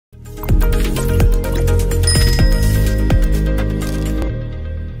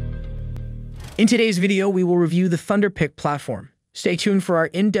In today's video, we will review the Thunderpick platform. Stay tuned for our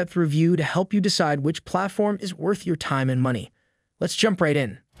in-depth review to help you decide which platform is worth your time and money. Let's jump right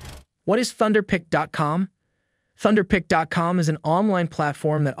in. What is Thunderpick.com? Thunderpick.com is an online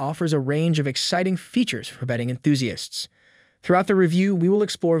platform that offers a range of exciting features for betting enthusiasts. Throughout the review, we will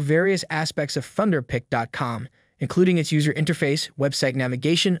explore various aspects of Thunderpick.com, including its user interface, website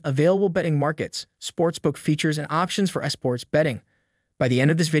navigation, available betting markets, sportsbook features, and options for esports betting. By the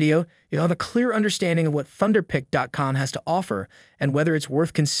end of this video, you'll have a clear understanding of what Thunderpick.com has to offer and whether it's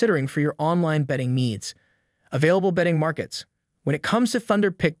worth considering for your online betting needs. Available betting markets. When it comes to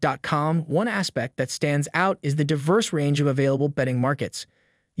Thunderpick.com, one aspect that stands out is the diverse range of available betting markets.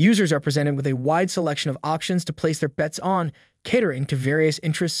 Users are presented with a wide selection of options to place their bets on, catering to various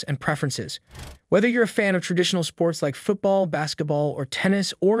interests and preferences. Whether you're a fan of traditional sports like football, basketball, or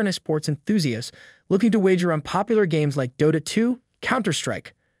tennis, or an esports enthusiast looking to wager on popular games like Dota 2,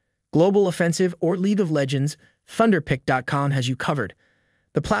 Counter-Strike, Global Offensive, or League of Legends, Thunderpick.com has you covered.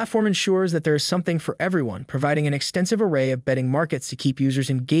 The platform ensures that there is something for everyone, providing an extensive array of betting markets to keep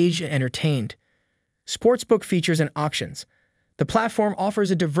users engaged and entertained. Sportsbook features and auctions. The platform offers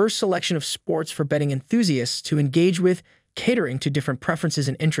a diverse selection of sports for betting enthusiasts to engage with, catering to different preferences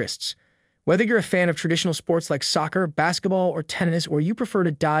and interests. Whether you're a fan of traditional sports like soccer, basketball, or tennis, or you prefer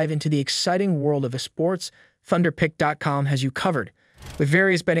to dive into the exciting world of esports, Thunderpick.com has you covered. With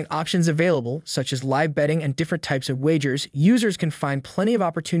various betting options available, such as live betting and different types of wagers, users can find plenty of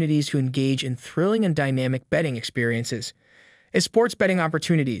opportunities to engage in thrilling and dynamic betting experiences. Esports betting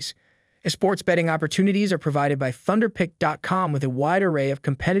opportunities. Esports betting opportunities are provided by Thunderpick.com with a wide array of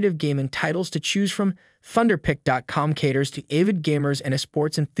competitive gaming titles to choose from. Thunderpick.com caters to avid gamers and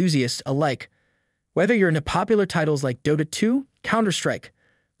esports enthusiasts alike. Whether you're into popular titles like Dota 2, Counter-Strike,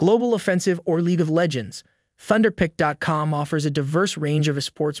 Global Offensive, or League of Legends, Thunderpick.com offers a diverse range of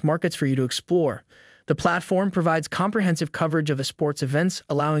esports markets for you to explore. The platform provides comprehensive coverage of esports events,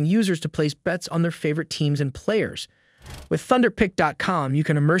 allowing users to place bets on their favorite teams and players. With Thunderpick.com, you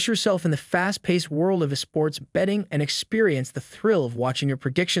can immerse yourself in the fast-paced world of esports betting and experience the thrill of watching your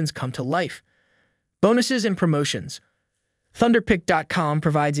predictions come to life. Bonuses and promotions. Thunderpick.com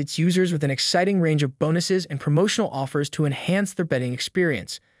provides its users with an exciting range of bonuses and promotional offers to enhance their betting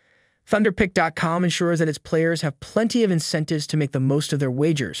experience. Thunderpick.com ensures that its players have plenty of incentives to make the most of their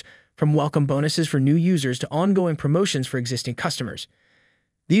wagers, from welcome bonuses for new users to ongoing promotions for existing customers.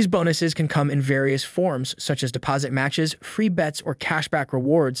 These bonuses can come in various forms, such as deposit matches, free bets, or cashback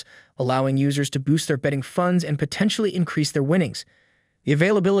rewards, allowing users to boost their betting funds and potentially increase their winnings. The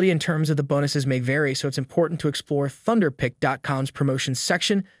availability in terms of the bonuses may vary, so it's important to explore Thunderpick.com's promotions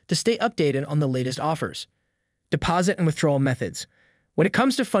section to stay updated on the latest offers. Deposit and withdrawal methods. When it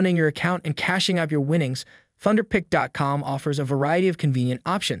comes to funding your account and cashing out your winnings, Thunderpick.com offers a variety of convenient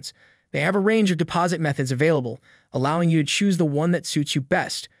options. They have a range of deposit methods available, allowing you to choose the one that suits you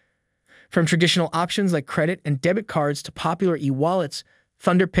best. From traditional options like credit and debit cards to popular e-wallets,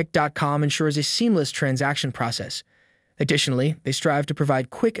 Thunderpick.com ensures a seamless transaction process. Additionally, they strive to provide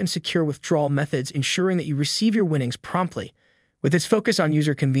quick and secure withdrawal methods, ensuring that you receive your winnings promptly. With its focus on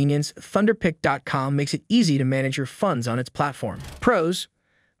user convenience, Thunderpick.com makes it easy to manage your funds on its platform. Pros.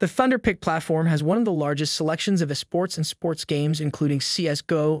 The Thunderpick platform has one of the largest selections of esports and sports games, including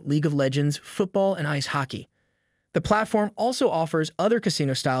CSGO, League of Legends, football, and ice hockey. The platform also offers other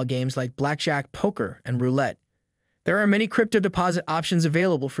casino-style games like blackjack, poker, and roulette. There are many crypto deposit options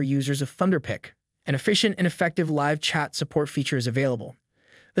available for users of Thunderpick. An efficient and effective live chat support feature is available.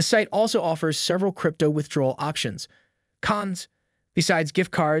 The site also offers several crypto withdrawal options. Cons. Besides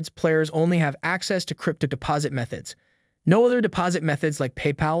gift cards, players only have access to crypto deposit methods. No other deposit methods like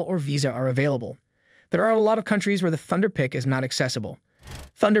PayPal or Visa are available. There are a lot of countries where the Thunderpick is not accessible.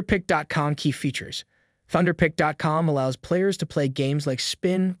 Thunderpick.com key features. Thunderpick.com allows players to play games like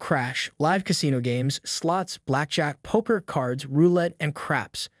spin, crash, live casino games, slots, blackjack, poker, cards, roulette, and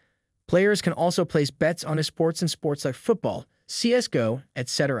craps. Players can also place bets on esports and sports like football, CSGO,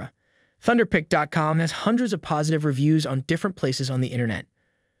 etc. Thunderpick.com has hundreds of positive reviews on different places on the internet.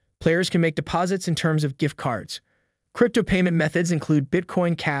 Players can make deposits in terms of gift cards. Crypto payment methods include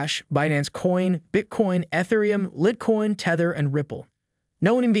Bitcoin Cash, Binance Coin, Bitcoin, Ethereum, Litecoin, Tether, and Ripple.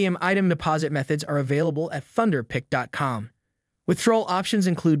 No in-game item deposit methods are available at Thunderpick.com. Withdrawal options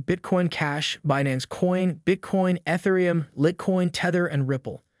include Bitcoin Cash, Binance Coin, Bitcoin, Ethereum, Litecoin, Tether, and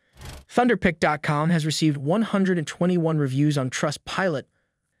Ripple. Thunderpick.com has received 121 reviews on Trustpilot.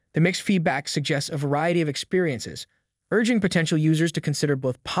 The mixed feedback suggests a variety of experiences, urging potential users to consider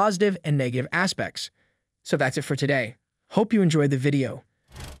both positive and negative aspects. So that's it for today. Hope you enjoyed the video.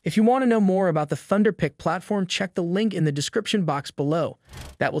 If you want to know more about the Thunderpick platform, check the link in the description box below.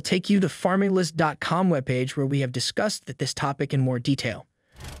 That will take you to farminglist.com webpage where we have discussed this topic in more detail.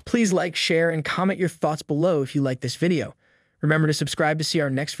 Please like, share, and comment your thoughts below if you like this video. Remember to subscribe to see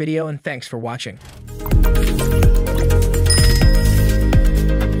our next video, and thanks for watching.